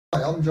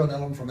Hi, I'm John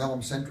Allen from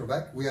Allen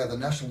Centrovac. We are the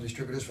national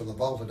distributors for the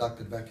Volta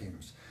ducted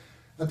vacuums.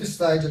 At this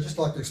stage, I'd just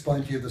like to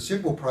explain to you the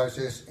simple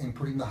process in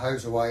putting the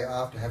hose away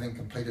after having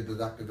completed the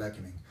ducted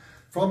vacuuming.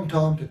 From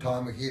time to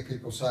time, we hear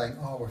people saying,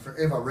 "Oh, we're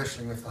forever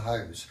wrestling with the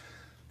hose."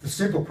 The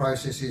simple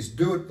process is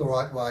do it the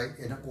right way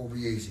and it will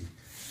be easy.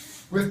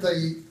 With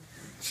the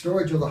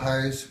storage of the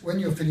hose, when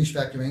you're finished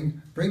vacuuming,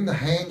 bring the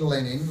handle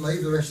end in,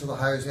 leave the rest of the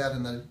hose out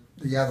in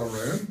the other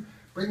room,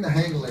 bring the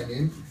handle end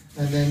in,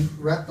 and then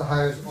wrap the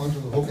hose onto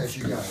the hook as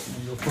you go.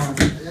 And you'll find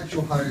that the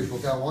actual hose will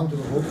go onto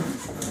the hook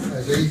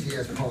as easy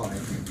as pie.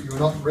 You're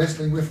not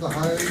wrestling with the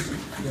hose,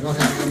 you're not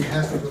having any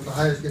hassle with the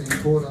hose getting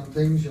caught on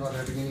things, you're not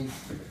having any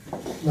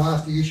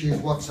nasty issues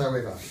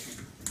whatsoever.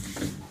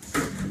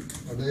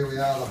 And there we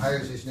are, the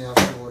hose is now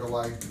stored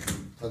away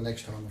for the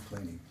next time of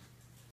cleaning.